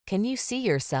Can you see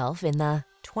yourself in the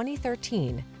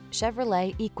 2013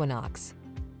 Chevrolet Equinox?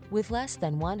 With less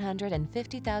than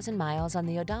 150,000 miles on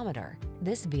the odometer,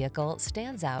 this vehicle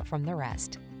stands out from the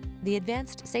rest. The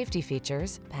advanced safety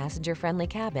features, passenger-friendly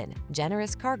cabin,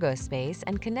 generous cargo space,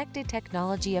 and connected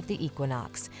technology of the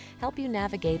Equinox help you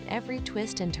navigate every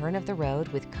twist and turn of the road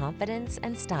with confidence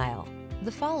and style.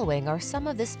 The following are some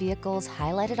of this vehicle's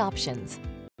highlighted options: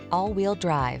 all-wheel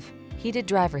drive, heated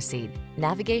driver's seat,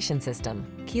 navigation system,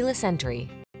 keyless entry,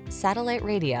 satellite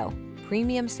radio,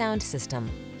 premium sound system,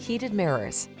 heated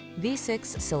mirrors, V6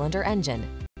 cylinder engine,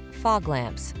 fog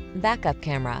lamps, backup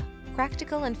camera.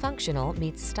 Practical and functional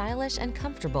meets stylish and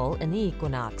comfortable in the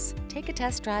Equinox. Take a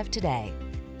test drive today.